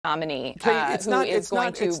nominee who is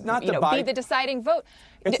going to be the deciding vote.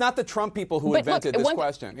 It's not the Trump people who invented this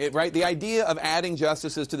question, right? The idea of adding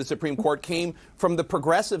justices to the Supreme Court came from the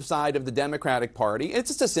progressive side of the Democratic Party. It's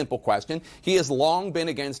just a simple question. He has long been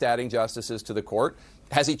against adding justices to the court.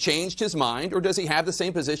 Has he changed his mind, or does he have the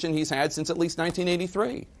same position he's had since at least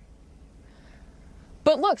 1983?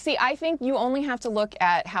 But look, see, I think you only have to look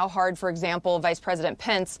at how hard, for example, Vice President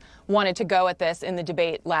Pence wanted to go at this in the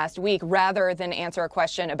debate last week, rather than answer a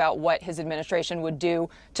question about what his administration would do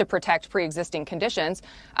to protect pre-existing conditions.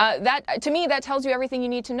 To me, that tells you everything you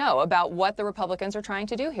need to know about what the Republicans are trying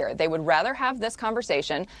to do here. They would rather have this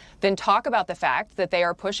conversation than talk about the fact that they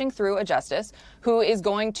are pushing through a justice who is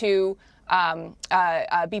going to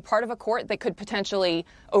be part of a court that could potentially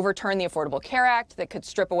overturn the Affordable Care Act, that could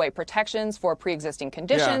strip away protections for pre-existing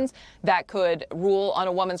conditions, that could rule on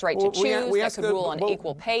a woman's right to choose, that could rule on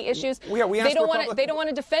equal pay issues. They don't want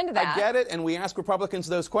to defend that. I get it, and we ask Republicans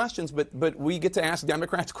those questions, but we get to ask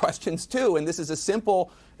Democrats questions too. And this is a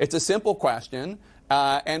simple question.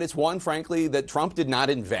 And it's one, frankly, that Trump did not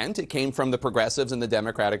invent. It came from the progressives in the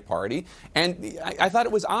Democratic Party. And I thought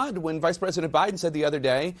it was odd when Vice President Biden said the other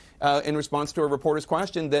day, in response to a reporter's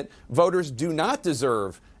question, that voters do not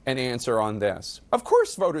deserve an answer on this. Of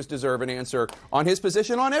course voters deserve an answer on his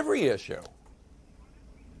position on every issue.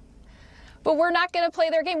 But we're not going to play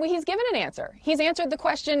their game. Well, he's given an answer. He's answered the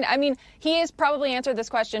question. I mean, he has probably answered this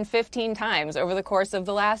question 15 times over the course of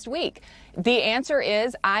the last week. The answer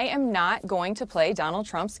is, I am not going to play Donald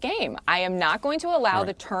Trump's game. I am not going to allow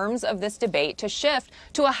the terms of this debate to shift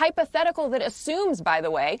to a hypothetical that assumes, by the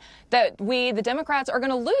way, that we, the Democrats, are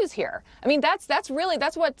going to lose here. I mean, that's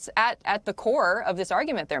what's at the core of this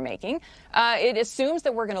argument they're making. It assumes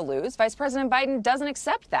that we're going to lose. Vice President Biden doesn't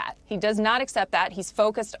accept that. He does not accept that. He's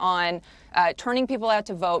focused on turning people out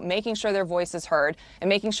to vote, making sure their voice is heard, and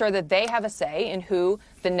making sure that they have a say in who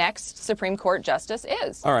the next Supreme Court justice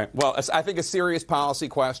is. All right. Well, I think a serious policy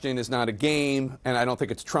question is not a game, and I don't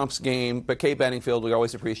think it's Trump's game. But Kate Bedingfield, we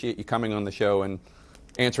always appreciate you coming on the show and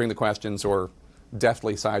answering the questions or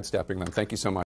deftly sidestepping them. Thank you so much.